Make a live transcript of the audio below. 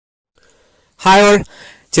Hi all,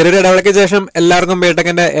 ചെറിയൊരു ഇടവേളയ്ക്ക് ശേഷം എല്ലാവർക്കും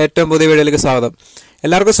BeeTECHന്റെ ഏറ്റവും പുതിയ വീഡിയോയിലേക്ക് സ്വാഗതം.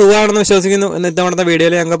 എല്ലാവർക്കും സുഖമാണെന്ന് വിശ്വസിക്കുന്നു. ഇന്നത്തെ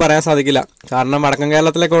വീഡിയോയിൽ ഞങ്ങൾക്ക് പറയാൻ സാധിക്കില്ല. കാരണം വടക്കൻ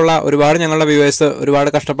കേരളത്തിലേക്കുള്ള ഒരുപാട് ഞങ്ങളുടെ വ്യൂവേഴ്സ് ഒരുപാട്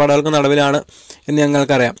കഷ്ടപ്പാടുകൾക്ക് നടുവിലാണ് എന്ന്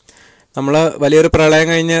ഞങ്ങൾക്കറിയാം. നമ്മൾ വലിയൊരു പ്രളയം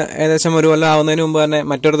കഴിഞ്ഞ് ഏകദേശം ഒരു കൊല്ലം ആവുന്നതിന് മുമ്പ് തന്നെ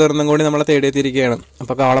മറ്റൊരു ദുരന്തം കൂടി നമ്മളെ തേടിയെത്തിയിരിക്കുകയാണ്.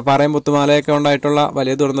 അപ്പോൾ കവളപ്പാറയും പുത്തുമാലയൊക്കെ ഉണ്ടായിട്ടുള്ള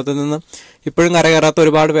വലിയ ദുരന്തത്തിൽ നിന്ന് ഇപ്പോഴും കരകയറാത്ത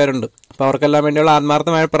ഒരുപാട് പേരുണ്ട്. അപ്പോൾ അവർക്കെല്ലാം വേണ്ടിയുള്ള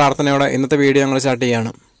ആത്മാർത്ഥമായ പ്രാർത്ഥനയോടെ ഇന്നത്തെ വീഡിയോ ഞങ്ങൾ സ്റ്റാർട്ട്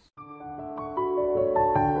ചെയ്യുകയാണ്.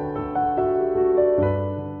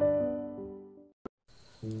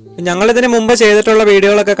 ഞങ്ങളിതിന് മുമ്പ് ചെയ്തിട്ടുള്ള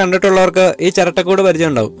വീഡിയോകളൊക്കെ കണ്ടിട്ടുള്ളവർക്ക് ഈ ചിരട്ടക്കൂട്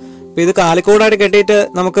പരിചയമുണ്ടാവും. അപ്പോൾ ഇത് കാലിക്കൂടായിട്ട് കെട്ടിയിട്ട്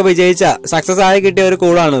നമുക്ക് വിജയിച്ച സക്സസ് ആയി കിട്ടിയ ഒരു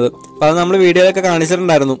കൂടാണിത്. അപ്പോൾ അത് നമ്മൾ വീഡിയോയിലൊക്കെ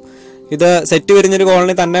കാണിച്ചിട്ടുണ്ടായിരുന്നു. ഇത് സെറ്റ് വിരിഞ്ഞൊരു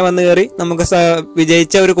കോളനി തന്നെ വന്ന് കയറി നമുക്ക്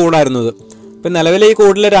വിജയിച്ച ഒരു കൂടായിരുന്നു ഇത്. അപ്പം നിലവിൽ ഈ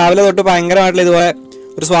കൂടിൽ രാവിലെ തൊട്ട് ഭയങ്കരമായിട്ടുള്ള ഇതുപോലെ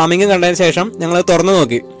ഒരു സ്വാമിങ് കണ്ടതിന് ശേഷം ഞങ്ങൾ തുറന്നു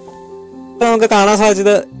നോക്കി. അപ്പോൾ നമുക്ക് കാണാൻ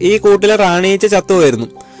സാധിച്ചത് ഈ കൂട്ടിലെ റാണീച്ച ചത്തുപോയിരുന്നു.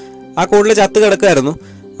 ആ കൂട്ടിൽ ചത്ത് കിടക്കുമായിരുന്നു.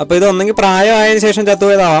 അപ്പോൾ ഇത് ഒന്നെങ്കിൽ പ്രായമായതിനു ശേഷം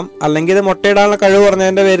ചത്തുപോയതാവാം, അല്ലെങ്കിൽ ഇത് മുട്ടയിടാനുള്ള കഴിവ്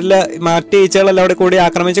കുറഞ്ഞതിൻ്റെ പേരിൽ മറ്റ് ഈച്ചകളെല്ലാം അവിടെ കൂടി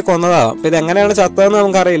ആക്രമിച്ച് കൊന്നതാവാം. അപ്പോൾ ഇത് എങ്ങനെയാണ് ചത്തതെന്ന്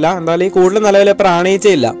നമുക്കറിയില്ല. എന്തായാലും ഈ കൂട്ടിൽ നിലവിൽ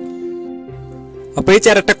പ്രാണീച്ചയില്ല. അപ്പോൾ ഈ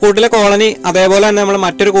ചിരട്ടക്കൂട്ടിലെ കോളനി അതേപോലെ തന്നെ നമ്മൾ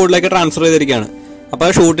മറ്റൊരു കൂട്ടിലേക്ക് ട്രാൻസ്ഫർ ചെയ്തിരിക്കുകയാണ്. അപ്പോൾ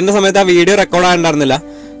ഷൂട്ടിൻ്റെ സമയത്ത് ആ വീഡിയോ റെക്കോർഡ് ആയിട്ടുണ്ടായിരുന്നില്ല.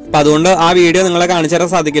 അപ്പോൾ അതുകൊണ്ട് ആ വീഡിയോ നിങ്ങളെ കാണിച്ചു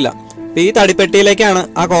തരാൻ സാധിക്കില്ല. അപ്പോൾ ഈ തടിപ്പെട്ടിയിലേക്കാണ്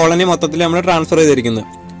ആ കോളനി മൊത്തത്തിൽ നമ്മൾ ട്രാൻസ്ഫർ ചെയ്തിരിക്കുന്നത്.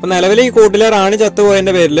 അപ്പോൾ നിലവിൽ ഈ കൂട്ടിലെ റാണി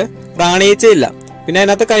ചത്തുപോയതിൻ്റെ പേരിൽ റാണീച്ചയില്ല. പിന്നെ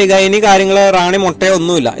അതിനകത്ത് കൈകായിനി കാര്യങ്ങൾ റാണി മുട്ടയോ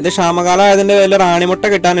ഒന്നുമില്ല. ഇത് ക്ഷാമകാലം ആയതിൻ്റെ പേരിൽ റാണി മുട്ട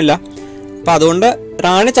കിട്ടാനില്ല. അപ്പം അതുകൊണ്ട്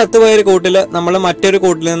റാണി ചത്തുപോയൊരു കൂട്ടിൽ നമ്മൾ മറ്റൊരു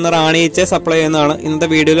കൂട്ടിൽ നിന്ന് റാണീച്ച സപ്ലൈ ചെയ്യുന്നതാണ് ഇന്നത്തെ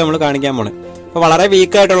വീഡിയോയിൽ നമ്മൾ കാണിക്കാൻ പോണത്. അപ്പോൾ വളരെ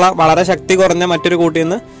വീക്കായിട്ടുള്ള വളരെ ശക്തി കുറഞ്ഞ മറ്റൊരു കൂട്ടിൽ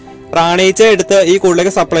നിന്ന് റാണീച്ച എടുത്ത് ഈ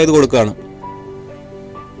കൂട്ടിലേക്ക് സപ്ലൈ ചെയ്ത് കൊടുക്കുകയാണ്.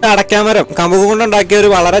 അടയ്ക്കാമരം കമ്പ് കൊണ്ടുണ്ടാക്കിയ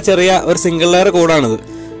ഒരു വളരെ ചെറിയ ഒരു സിംഗിൾ ലെയർ കൂടാണിത്.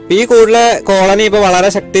 ഈ കൂട്ടിലെ കോളനി ഇപ്പോൾ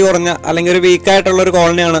വളരെ ശക്തി കുറഞ്ഞ അല്ലെങ്കിൽ ഒരു വീക്കായിട്ടുള്ള ഒരു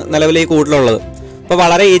കോളനിയാണ് നിലവിൽ ഈ കൂട്ടിലുള്ളത്. അപ്പോൾ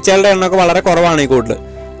വളരെ ഈച്ചകളുടെ എണ്ണമൊക്കെ വളരെ കുറവാണ് ഈ കൂട്ടിൽ.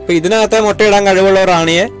 അപ്പോൾ ഇതിനകത്ത് മുട്ടയിടാൻ കഴിവുള്ള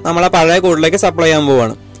റാണിയെ നമ്മളെ പഴയ കൂട്ടിലേക്ക് സപ്ലൈ ചെയ്യാൻ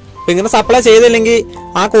പോവുകയാണ്. അപ്പോൾ ഇങ്ങനെ സപ്ലൈ ചെയ്തില്ലെങ്കിൽ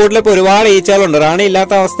ആ കൂട്ടിലിപ്പോൾ ഒരുപാട് ഈച്ചകളുണ്ട്. റാണി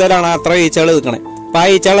ഇല്ലാത്ത അവസ്ഥയിലാണ് അത്ര ഈച്ചകൾ നിൽക്കണേ. അപ്പോൾ ആ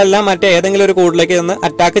ഈച്ചകളെല്ലാം മറ്റേതെങ്കിലും ഒരു കൂട്ടിലേക്ക് നിന്ന്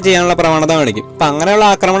അറ്റാക്ക് ചെയ്യാനുള്ള പ്രവണത കാണിക്കും. അപ്പോൾ അങ്ങനെയുള്ള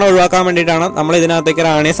ആക്രമണം ഒഴിവാക്കാൻ വേണ്ടിയിട്ടാണ് നമ്മൾ ഇതിനകത്തേക്ക്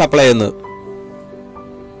റാണിയെ സപ്ലൈ ചെയ്യുന്നത്.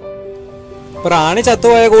 ഇപ്പോൾ റാണി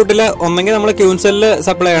ചത്തുപോയ കൂട്ടിൽ ഒന്നെങ്കിൽ നമ്മൾ ക്യൂൻസെല്ലിൽ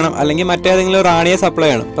സപ്ലൈ ചെയ്യണം, അല്ലെങ്കിൽ മറ്റേതെങ്കിലും റാണിയെ സപ്ലൈ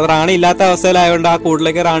ചെയ്യണം. അപ്പോൾ റാണി ഇല്ലാത്ത അവസ്ഥയിലായതുകൊണ്ട് ആ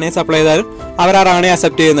കൂട്ടിലേക്ക് റാണിയെ സപ്ലൈ ചെയ്താലും അവർ ആ റാണിയെ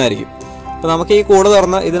അക്സെപ്റ്റ് ചെയ്യുന്നതായിരിക്കും. അപ്പോൾ നമുക്ക് ഈ കൂട്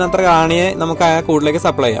തുറന്ന് ഇതിനത്ര റാണിയെ നമുക്ക് ആ കൂട്ടിലേക്ക്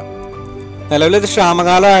സപ്ലൈ ചെയ്യാം. നിലവിൽ ഇത്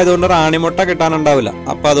ക്ഷാമകാലം ആയതുകൊണ്ട് റാണിമുട്ട കിട്ടാനുണ്ടാവില്ല.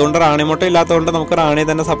 അപ്പോൾ അതുകൊണ്ട് റാണിമുട്ട ഇല്ലാത്തതുകൊണ്ട് നമുക്ക് റാണിയെ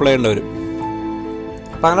തന്നെ സപ്ലൈ ചെയ്യേണ്ടി വരും.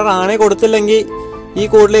 അപ്പം അങ്ങനെ റാണി കൊടുത്തില്ലെങ്കിൽ ഈ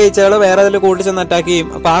കൂട്ടിലെ ഈച്ചകൾ വേറെ ഏതെങ്കിലും കൂട്ടിൽ ചെന്ന് അറ്റാക്ക് ചെയ്യും.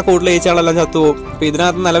 അപ്പോൾ ആ കൂട്ടിലെ ഈച്ചകളെല്ലാം ചത്തുപോകും. അപ്പോൾ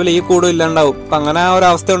ഇതിനകത്ത് നിലവിൽ ഈ കൂടും ഇല്ലാണ്ടാവും. അപ്പം അങ്ങനെ ആ ഒരു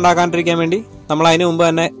അവസ്ഥ ഉണ്ടാക്കാണ്ടിരിക്കാൻ വേണ്ടി നമ്മൾ അതിന് മുമ്പ്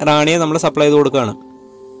തന്നെ റാണിയെ നമ്മൾ സപ്ലൈ ചെയ്ത് കൊടുക്കുകയാണ്.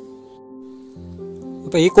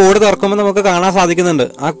 അപ്പോൾ ഈ കൂട് തുറക്കുമ്പോൾ നമുക്ക് കാണാൻ സാധിക്കുന്നുണ്ട്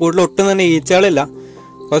ആ കൂട്ടിൽ ഒട്ടും തന്നെ ഈച്ചകളില്ല.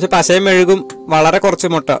 കുറച്ച് പശയും മെഴുകും, വളരെ കുറച്ച്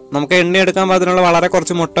മുട്ട, നമുക്ക് എണ്ണയെടുക്കാൻ പാകത്തിനുള്ള വളരെ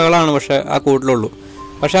കുറച്ച് മുട്ടകളാണ് പക്ഷേ ആ കൂട്ടിലുള്ളൂ.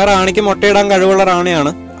 പക്ഷേ ആ റാണിക്ക് മുട്ടയിടാൻ കഴിവുള്ള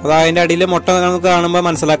റാണിയാണ്. അത് അതിൻ്റെ അടിയിൽ മുട്ട നമുക്ക് കാണുമ്പോൾ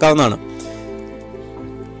മനസ്സിലാക്കാവുന്നതാണ്.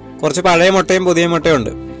 കുറച്ച് പഴയ മുട്ടയും പുതിയ മുട്ടയും ഉണ്ട്.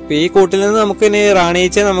 അപ്പോൾ ഈ കൂട്ടിൽ നിന്ന് നമുക്ക് ഇനി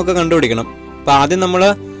റാണീച്ചയെ നമുക്ക് കണ്ടുപിടിക്കണം. അപ്പോൾ ആദ്യം നമ്മൾ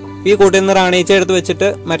ഈ കൂട്ടിൽ നിന്ന് റാണീച്ച എടുത്ത് വെച്ചിട്ട്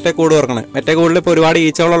മറ്റേ കൂട് തുറക്കണേ. മറ്റേ കൂടിൽ ഇപ്പോൾ ഒരുപാട്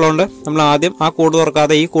ഈച്ചകളുള്ളതുകൊണ്ട് നമ്മൾ ആദ്യം ആ കൂട്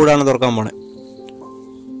തുറക്കാതെ ഈ കൂടാണ് തുറക്കാൻ പോണേ.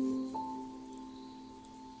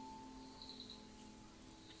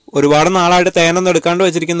 ഒരുപാട് നാളായിട്ട് തേനൊന്നും എടുക്കാണ്ട്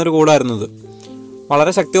വെച്ചിരിക്കുന്ന ഒരു കൂടായിരുന്നു ഇത്.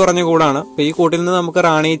 വളരെ ശക്തി കുറഞ്ഞ കൂടാണ്. അപ്പോൾ ഈ കൂട്ടിൽ നിന്ന് നമുക്ക്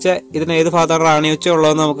റാണീച്ച, ഇതിന് ഏത് ഭാഗത്താണ് റാണീച്ച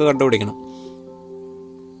ഉള്ളതെന്ന് നമുക്ക് കണ്ടുപിടിക്കണം.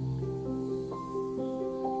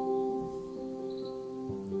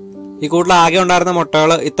 ഈ കൂട്ടിൽ ആകെ ഉണ്ടായിരുന്ന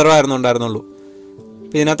മുട്ടകൾ ഇത്രയായിരുന്നു ഉണ്ടായിരുന്നുള്ളൂ.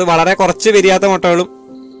 ഇതിനകത്ത് വളരെ കുറച്ച് വിരിയാത്ത മുട്ടകളും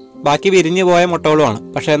ബാക്കി വിരിഞ്ഞു പോയ മുട്ടകളുമാണ്.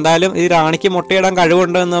 പക്ഷെ എന്തായാലും ഈ റാണിക്ക് മുട്ടയിടാൻ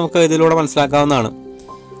കഴിവുണ്ട് എന്ന് നമുക്ക് ഇതിലൂടെ മനസ്സിലാക്കാവുന്നതാണ്.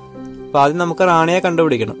 അപ്പോൾ ആദ്യം നമുക്ക് റാണിയെ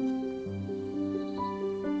കണ്ടുപിടിക്കണം.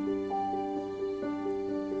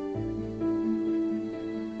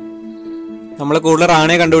 നമ്മൾ കൂടുതൽ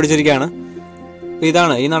റാണിയെ കണ്ടുപിടിച്ചിരിക്കുകയാണ്. അപ്പോൾ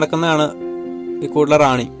ഇതാണ്, ഈ നടക്കുന്നതാണ് ഈ കൂടുതൽ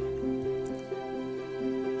റാണി.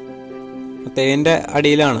 തേൻ്റെ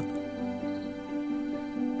അടിയിലാണ്.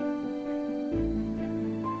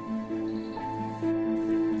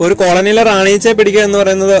 ഒരു കോളനിയിലെ റാണീച്ചയെ പിടിക്കുക എന്ന്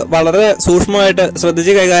പറയുന്നത് വളരെ സൂക്ഷ്മമായിട്ട്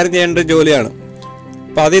ശ്രദ്ധിച്ച് കൈകാര്യം ചെയ്യേണ്ട ഒരു ജോലിയാണ്.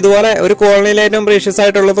 അപ്പോൾ അത് ഇതുപോലെ ഒരു കോളനിയിലെ ഏറ്റവും പ്രീഷ്യസ്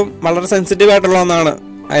ആയിട്ടുള്ളതും വളരെ സെൻസിറ്റീവ് ആയിട്ടുള്ള ഒന്നാണ്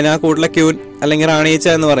അതിനാ കൂട്ടിലെ ക്യൂൻ അല്ലെങ്കിൽ റാണീച്ച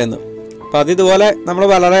എന്ന് പറയുന്നത്. അപ്പോൾ അത് ഇതുപോലെ നമ്മൾ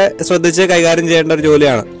വളരെ ശ്രദ്ധിച്ച് കൈകാര്യം ചെയ്യേണ്ട ഒരു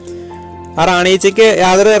ജോലിയാണ്. ആ റാണീച്ചയ്ക്ക്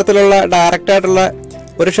യാതൊരു തരത്തിലുള്ള ഡയറക്റ്റ് ആയിട്ടുള്ള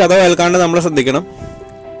ഒരു ക്ഷതം ഏൽക്കാണ്ട് നമ്മൾ ശ്രദ്ധിക്കണം.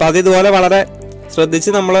 അപ്പോൾ അത് ഇതുപോലെ വളരെ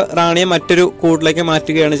ശ്രദ്ധിച്ച് നമ്മൾ റാണിയെ മറ്റൊരു കൂട്ടിലേക്ക്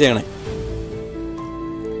മാറ്റുകയാണ് ചെയ്യണേ.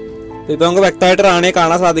 ഇപ്പം നമുക്ക് വ്യക്തമായിട്ട് റാണിയെ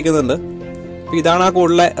കാണാൻ സാധിക്കുന്നുണ്ട്. ഇതാണ് ആ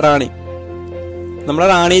കൂട്ടിലെ റാണി. നമ്മളെ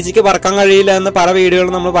റാണീച്ചിക്ക് പറക്കാൻ കഴിയില്ല എന്ന് പല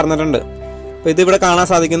വീഡിയോകളും നമ്മൾ പറഞ്ഞിട്ടുണ്ട്. അപ്പോൾ ഇതിവിടെ കാണാൻ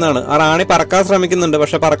സാധിക്കുന്നതാണ്. ആ റാണി പറക്കാൻ ശ്രമിക്കുന്നുണ്ട്,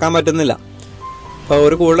 പക്ഷെ പറക്കാൻ പറ്റുന്നില്ല. അപ്പോൾ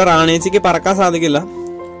ഒരു കൂടുതൽ റാണീച്ചിക്ക് പറക്കാൻ സാധിക്കില്ല.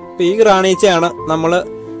 അപ്പോൾ ഈ റാണീച്ചയാണ് നമ്മൾ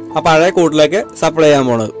ആ പഴയ കൂട്ടിലേക്ക് സപ്ലൈ ചെയ്യാൻ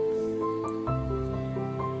പോണത്.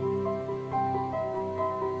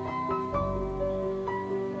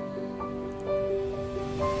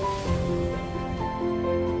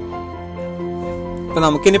 അപ്പോൾ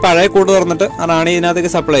നമുക്കിനി പഴയ കൂട് തുറന്നിട്ട് ആ റാണി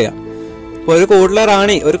ഇതിനകത്തേക്ക് സപ്ലൈ ചെയ്യാം. അപ്പോൾ ഒരു കൂടിലെ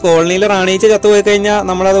റാണി, ഒരു കോളനിയിലെ റാണീച്ച ചത്തുപോയി കഴിഞ്ഞാൽ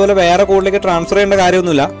നമ്മളതുപോലെ വേറെ കൂടിലേക്ക് ട്രാൻസ്ഫർ ചെയ്യേണ്ട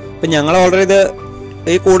കാര്യമൊന്നുമില്ല. അപ്പം ഞങ്ങൾ ഓൾറെഡി ഇത്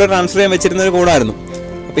ഈ കൂട് ട്രാൻസ്ഫർ ചെയ്യാൻ വെച്ചിരുന്ന ഒരു കൂടായിരുന്നു.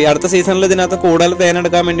 അപ്പോൾ ഈ അടുത്ത സീസണിൽ ഇതിനകത്ത് കൂടുതൽ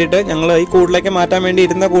തേനെടുക്കാൻ വേണ്ടിയിട്ട് ഞങ്ങൾ ഈ കൂടിലേക്ക് മാറ്റാൻ വേണ്ടി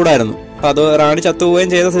ഇരുന്ന കൂടായിരുന്നു. അപ്പോൾ അത് റാണി ചത്തുപോവുകയും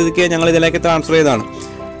ചെയ്ത സ്ഥിതിക്ക് ഞങ്ങൾ ഇതിലേക്ക് ട്രാൻസ്ഫർ ചെയ്തതാണ്.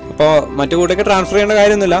 അപ്പോൾ മറ്റു കൂടിലേക്ക് ട്രാൻസ്ഫർ ചെയ്യേണ്ട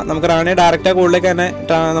കാര്യമൊന്നുമില്ല. നമുക്ക് റാണിയെ ഡയറക്റ്റ് ആ കൂടിലേക്ക് തന്നെ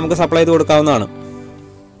നമുക്ക് സപ്ലൈ ചെയ്ത് കൊടുക്കാവുന്നതാണ്.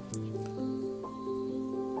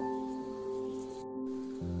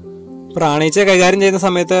 റാണീച്ച കൈകാര്യം ചെയ്യുന്ന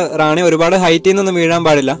സമയത്ത് റാണി ഒരുപാട് ഹൈറ്റിൽ നിന്നൊന്നും വീഴാൻ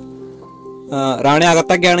പാടില്ല. റാണി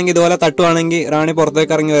അകത്തൊക്കെ ആണെങ്കിൽ ഇതുപോലെ തട്ടുവാണെങ്കിൽ റാണി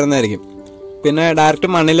പുറത്തേക്ക് ഇറങ്ങി വരുന്നതായിരിക്കും. പിന്നെ ഡയറക്റ്റ്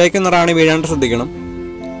മണ്ണിലേക്കൊന്നും റാണി വീഴാണ്ട് ശ്രദ്ധിക്കണം.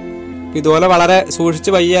 ഇതുപോലെ വളരെ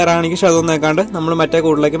സൂക്ഷിച്ച് പയ്യെ റാണിക്ക് ക്ഷതം നേക്കാണ്ട് നമ്മൾ മറ്റേ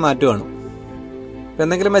കൂടിലേക്ക് മാറ്റുവാണ്.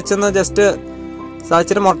 എന്തെങ്കിലും വെച്ചെന്ന് ജസ്റ്റ്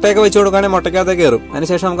സാധിച്ചിട്ട് മുട്ടയൊക്കെ വെച്ച് കൊടുക്കുകയാണെങ്കിൽ മുട്ടയ്ക്കകത്തേക്ക് കയറും.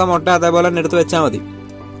 അതിനുശേഷം നമുക്ക് ആ മുട്ട അതേപോലെ തന്നെ എടുത്ത് വെച്ചാൽ മതി.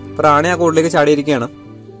 അപ്പോൾ റാണി ആ കൂടിലേക്ക് ചാടിയിരിക്കുകയാണ്.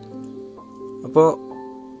 അപ്പോൾ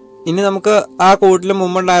ഇനി നമുക്ക് ആ കൂട്ടിൽ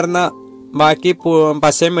മുമ്പുണ്ടായിരുന്ന ബാക്കി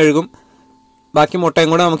പശയും മെഴുകും ബാക്കി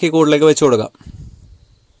മുട്ടയും കൂടെ നമുക്ക് ഈ കൂടിലേക്ക് വെച്ച് കൊടുക്കാം.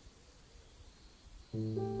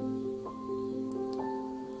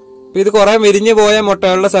 ഇത് കുറെ വിരിഞ്ഞു പോയ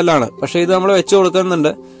മുട്ടകളുടെ സെല്ലാണ്. പക്ഷെ ഇത് നമ്മൾ വെച്ച്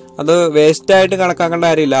കൊടുക്കുന്നുണ്ട്. അത് വേസ്റ്റ് ആയിട്ട് കണക്കാക്കേണ്ട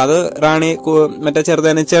കാര്യമില്ല. അത് റാണി മറ്റേ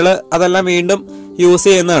ചെറുതേനീച്ചകള് അതെല്ലാം വീണ്ടും യൂസ്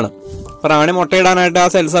ചെയ്യുന്നതാണ്. അപ്പൊ റാണി മുട്ടയിടാനായിട്ട് ആ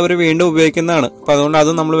സെൽസ് അവർ വീണ്ടും ഉപയോഗിക്കുന്നതാണ്. അപ്പൊ അതുകൊണ്ട്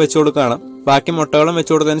അതും നമ്മൾ വെച്ച് കൊടുക്കുകയാണ്. ബാക്കി മുട്ടകളും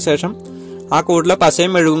വെച്ച് കൊടുത്തതിന് ശേഷം ആ കൂട്ടിലെ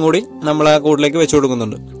പശയും മെഴുകും കൂടി നമ്മൾ ആ കൂട്ടിലേക്ക് വെച്ച്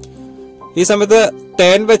കൊടുക്കുന്നുണ്ട്. ഈ സമയത്ത്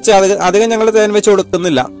തേൻ വെച്ച് അധികം ഞങ്ങൾ തേൻ വെച്ച്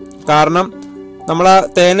കൊടുക്കുന്നില്ല. കാരണം നമ്മൾ ആ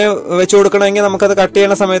തേന് വെച്ച് കൊടുക്കണമെങ്കിൽ നമുക്കത് കട്ട്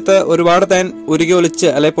ചെയ്യുന്ന സമയത്ത് ഒരുപാട് തേൻ ഉരുകി ഒലിച്ച്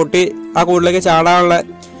അല്ലെങ്കിൽ പൊട്ടി ആ കൂട്ടിലേക്ക് ചാടാനുള്ള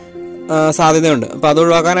സാധ്യതയുണ്ട്. അപ്പൊ അത്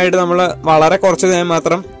ഒഴിവാക്കാനായിട്ട് നമ്മൾ വളരെ കുറച്ച് തേൻ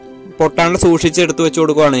മാത്രം പൊട്ടാണ്ട് സൂക്ഷിച്ച് എടുത്തു വെച്ച്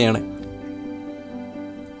കൊടുക്കുകയാണ് ചെയ്യണേ.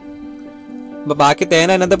 അപ്പൊ ബാക്കി തേൻ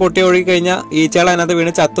അതിനകത്ത് പൊട്ടി ഒഴുകി കഴിഞ്ഞാൽ ഈച്ചകൾ അതിനകത്ത്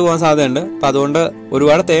വീണ് ചത്തു പോകാൻ സാധ്യതയുണ്ട്. അപ്പൊ അതുകൊണ്ട്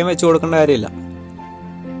ഒരുപാട് തേൻ വെച്ച് കൊടുക്കേണ്ട കാര്യമില്ല.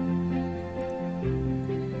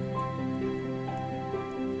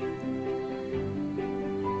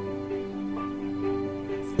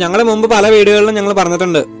 ഞങ്ങൾ മുമ്പ് പല വീഡിയോകളിലും ഞങ്ങൾ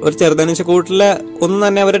പറഞ്ഞിട്ടുണ്ട്, ഒരു ചെറുതേനീച്ച കൂട്ടിലെ ഒന്നും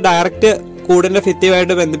തന്നെ അവർ ഡയറക്റ്റ് കൂടിന്റെ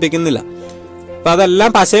ഭിത്തിയുമായിട്ട് ബന്ധിപ്പിക്കുന്നില്ല. അപ്പൊ അതെല്ലാം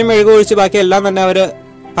പശയും മെഴുകും ഒഴിച്ച് ബാക്കി എല്ലാം തന്നെ അവര്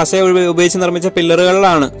പശ ഉപയോഗിച്ച് നിർമ്മിച്ച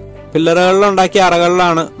പില്ലറുകളിലുണ്ടാക്കിയ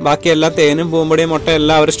അറകളിലാണ് ബാക്കി എല്ലാം തേനും പൂമ്പൊടിയും മുട്ടയും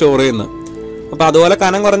എല്ലാം അവർ സ്റ്റോർ ചെയ്യുന്നത്. അപ്പൊ അതുപോലെ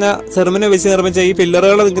കനം കുറഞ്ഞ സെർമിനെ വെച്ച് നിർമ്മിച്ച ഈ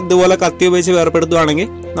പില്ലറുകൾ ഇതുപോലെ കത്തി ഉപയോഗിച്ച് വേർപ്പെടുത്തുവാണെങ്കിൽ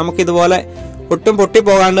നമുക്ക് ഇതുപോലെ ഒട്ടും പൊട്ടി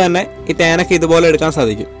പോകാണ്ട് തന്നെ ഈ തേനൊക്കെ ഇതുപോലെ എടുക്കാൻ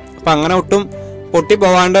സാധിക്കും. അപ്പൊ അങ്ങനെ ഒട്ടും പൊട്ടി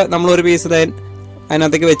പോകാണ്ട് നമ്മൾ ഒരു പീസ് തേൻ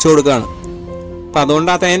അതിനകത്തേക്ക് വെച്ചു കൊടുക്കുകയാണ്. അപ്പൊ അതുകൊണ്ട്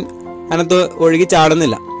ആ തേൻ അതിനകത്ത് ഒഴുകി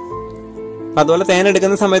ചാടുന്നില്ല. അപ്പൊ അതുപോലെ തേൻ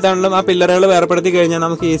എടുക്കുന്ന സമയത്താണെങ്കിലും ആ പില്ലറുകൾ വേർപ്പെടുത്തി കഴിഞ്ഞാൽ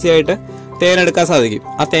നമുക്ക് ഈസി ആയിട്ട് തേൻ എടുക്കാൻ സാധിക്കും.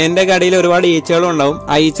 ആ തേന്റെ കടിയിൽ ഒരുപാട് ഈച്ചകളും ഉണ്ടാവും.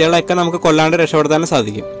 ആ ഈച്ചകളൊക്കെ നമുക്ക് കൊല്ലാണ്ട് രക്ഷപ്പെടുത്താനും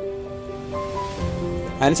സാധിക്കും.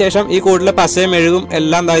 അതിനുശേഷം ഈ കൂട്ടിലെ പശയും മെഴുകും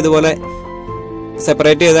എല്ലാം ഇതുപോലെ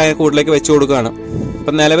സെപ്പറേറ്റ് ചെയ്ത് ആ കൂട്ടിലേക്ക് വെച്ചു കൊടുക്കുകയാണ്.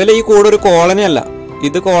 അപ്പൊ നിലവിൽ ഈ കൂട് ഒരു കോളനി അല്ല,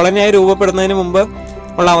 ഇത് കോളനിയായി രൂപപ്പെടുന്നതിന് മുമ്പ്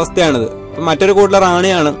ഉള്ള അവസ്ഥയാണിത്. ഇപ്പൊ മറ്റൊരു കൂട്ടിലെ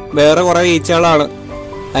റാണിയാണ്, വേറെ കുറെ ഈച്ചകളാണ്.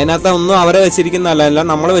 അതിനകത്ത് ഒന്നും അവരെ വെച്ചിരിക്കുന്നതല്ല, എല്ലാം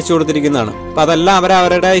നമ്മൾ വെച്ചു കൊടുത്തിരിക്കുന്നതാണ്. അപ്പൊ അതെല്ലാം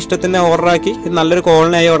അവരുടെ ഇഷ്ടത്തിന് ഓർഡറാക്കി നല്ലൊരു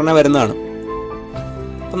കോളനിയായി ഉടനെ വരുന്നതാണ്.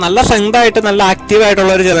 അപ്പൊ നല്ല സ്ട്രെങ്ത് ആയിട്ട് നല്ല ആക്റ്റീവ്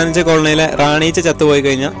ആയിട്ടുള്ള ഒരു ചെറുതേനീച്ച കോളനിയിലെ റാണീച്ച ചത്തുപോയി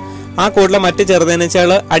കഴിഞ്ഞാൽ ആ കൂട്ടിലെ മറ്റ്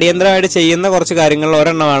ചെറുതേനീച്ചകൾ അടിയന്തരമായിട്ട് ചെയ്യുന്ന കുറച്ച് കാര്യങ്ങളിൽ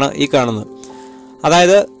ഒരെണ്ണമാണ് ഈ കാണുന്നത്.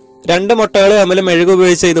 അതായത് 2 മുട്ടകൾ തമ്മിൽ മെഴുക്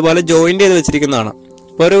ഉപയോഗിച്ച് ഇതുപോലെ ജോയിന്റ് ചെയ്ത് വെച്ചിരിക്കുന്നതാണ്.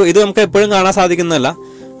 അപ്പോൾ ഇത് നമുക്ക് എപ്പോഴും കാണാൻ സാധിക്കുന്നതല്ല.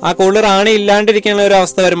 ആ കൂടുതൽ റാണി ഇല്ലാണ്ടിരിക്കുന്ന ഒരു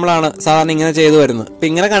അവസ്ഥ വരുമ്പോഴാണ് സാധാരണ ഇങ്ങനെ ചെയ്തു വരുന്നത്. അപ്പൊ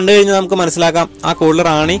ഇങ്ങനെ കണ്ടു കഴിഞ്ഞാൽ നമുക്ക് മനസ്സിലാക്കാം ആ കൂടുതൽ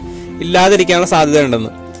റാണി ഇല്ലാതിരിക്കാനുള്ള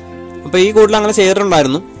സാധ്യതയുണ്ടെന്ന്. അപ്പൊ ഈ കൂട്ടിൽ അങ്ങനെ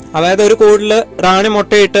ചെയ്തിട്ടുണ്ടായിരുന്നു. അതായത് ഒരു കൂട്ടിൽ റാണി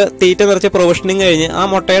മുട്ടയിട്ട് തീറ്റ നിറച്ച് പ്രൊവിഷനിങ് കഴിഞ്ഞ് ആ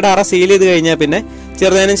മുട്ടയുടെ അറ സീൽ ചെയ്ത് കഴിഞ്ഞാൽ പിന്നെ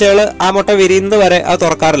ചെറുതേനീച്ചകൾ ആ മുട്ട വിരിയുന്നത് വരെ അത്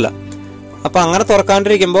തുറക്കാറില്ല. അപ്പൊ അങ്ങനെ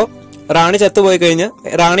തുറക്കാണ്ടിരിക്കുമ്പോൾ റാണി ചത്തുപോയി കഴിഞ്ഞ്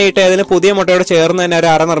റാണി ഇട്ട് ഏതെങ്കിലും പുതിയ മുട്ടയോട് ചേർന്ന് തന്നെ ഒരു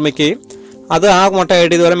അറ നിർമ്മിക്കുകയും അത് ആ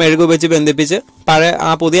മുട്ടയായിട്ട് ഇതുപോലെ മെഴുകു വെച്ച് ബന്ധിപ്പിച്ച് പഴയ ആ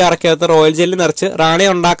പുതിയ അറക്കകത്ത് റോയൽ ജെല്ലി നിറച്ച് റാണി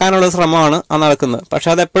ഉണ്ടാക്കാനുള്ള ശ്രമമാണ് ആ നടക്കുന്നത്. പക്ഷെ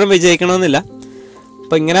അതെപ്പോഴും വിജയിക്കണമെന്നില്ല.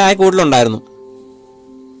 അപ്പൊ ഇങ്ങനെ ആ കൂട്ടിലുണ്ടായിരുന്നു.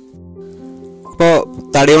 അപ്പോൾ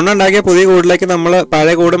തടി കൊണ്ടുണ്ടാക്കിയ പുതിയ കൂടിലേക്ക് നമ്മൾ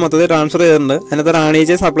പഴയ കൂട് മൊത്തത്തിൽ ട്രാൻസ്ഫർ ചെയ്തിട്ടുണ്ട്. അതിനകത്ത്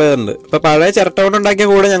റാണീച്ചെ സപ്ലൈ ചെയ്തിട്ടുണ്ട്. ഇപ്പൊ പഴയ ചിരട്ട കൊണ്ടുണ്ടാക്കിയ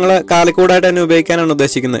കൂട് ഞങ്ങൾ കാലിക്കൂടായിട്ട് തന്നെ ഉപയോഗിക്കാനാണ്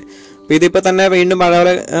ഉദ്ദേശിക്കുന്നത്. അപ്പൊ ഇതിപ്പോ തന്നെ വീണ്ടും പഴയ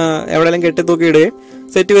എവിടെയെങ്കിലും കെട്ടി തൂക്കിയിടുകയും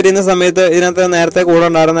സെറ്റ് വരുന്ന സമയത്ത് ഇതിനകത്ത് നേരത്തെ കൂടെ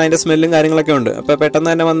ഉണ്ടായിരുന്ന അതിന്റെ സ്മെല്ലും കാര്യങ്ങളൊക്കെ ഉണ്ട്. അപ്പൊ പെട്ടെന്ന്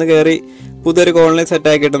തന്നെ വന്ന് കയറി പുതിയൊരു കോളനി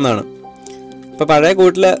സെറ്റാക്കി കിട്ടുന്നതാണ്. അപ്പൊ പഴയ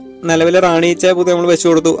കൂട്ടില് നിലവിലെ റാണീച്ച പുതിയ നമ്മൾ വെച്ചു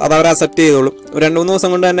കൊടുത്തു, അത് അവർ അക്സെപ്റ്റ് ചെയ്തോളും. 2-3 ദിവസം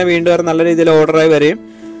കൊണ്ട് തന്നെ വീണ്ടും അവർ നല്ല രീതിയിൽ ഓർഡറായി വരികയും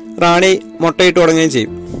റാണി മുട്ടയിട്ട് തുടങ്ങുകയും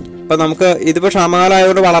ചെയ്യും. അപ്പൊ നമുക്ക് ഇതിപ്പോ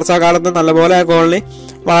ക്ഷാമകാലമായതുകൊണ്ട് വളർച്ചാ കാലത്ത് നല്ലപോലെ ആ കോളനി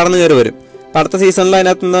വളർന്നു കയറി വരും. അപ്പോൾ അടുത്ത സീസണിൽ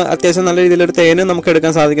അതിനകത്ത് നിന്ന് അത്യാവശ്യം നല്ല രീതിയിലൊരു തേനും നമുക്ക്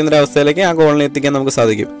എടുക്കാൻ സാധിക്കുന്ന ഒരു അവസ്ഥയിലേക്ക് ആ കോളനി എത്തിക്കാൻ നമുക്ക്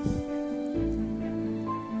സാധിക്കും.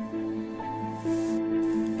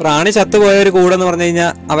 റാണി ചത്തുപോയ ഒരു കൂടെന്ന് പറഞ്ഞു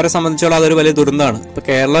കഴിഞ്ഞാൽ അവരെ സംബന്ധിച്ചോളം അതൊരു വലിയ ദുരന്തമാണ്. ഇപ്പോൾ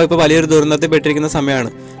കേരളം ഇപ്പോൾ വലിയൊരു ദുരന്തത്തിൽ പെട്ടിരിക്കുന്ന സമയമാണ്.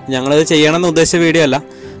 ഞങ്ങളിത് ചെയ്യണമെന്ന് ഉദ്ദേശിച്ച വീഡിയോ അല്ല,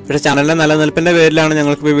 പക്ഷേ ചാനലിൻ്റെ നിലനിൽപ്പിൻ്റെ പേരിലാണ്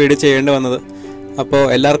ഞങ്ങൾക്ക് ഈ വീഡിയോ ചെയ്യേണ്ടി വന്നത്. അപ്പോൾ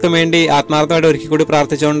എല്ലാവർക്കും വേണ്ടി ആത്മാർത്ഥമായിട്ട് ഒരിക്കൽ കൂടി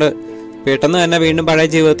പ്രാർത്ഥിച്ചുകൊണ്ട് പെട്ടെന്ന് തന്നെ വീണ്ടും പഴയ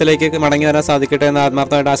ജീവിതത്തിലേക്ക് മടങ്ങി വരാൻ സാധിക്കട്ടെ എന്ന്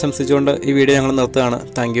ആത്മാർത്ഥമായിട്ട് ആശംസിച്ചുകൊണ്ട് ഈ വീഡിയോ ഞങ്ങൾ നിർത്തുകയാണ്.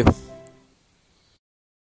 Thank you.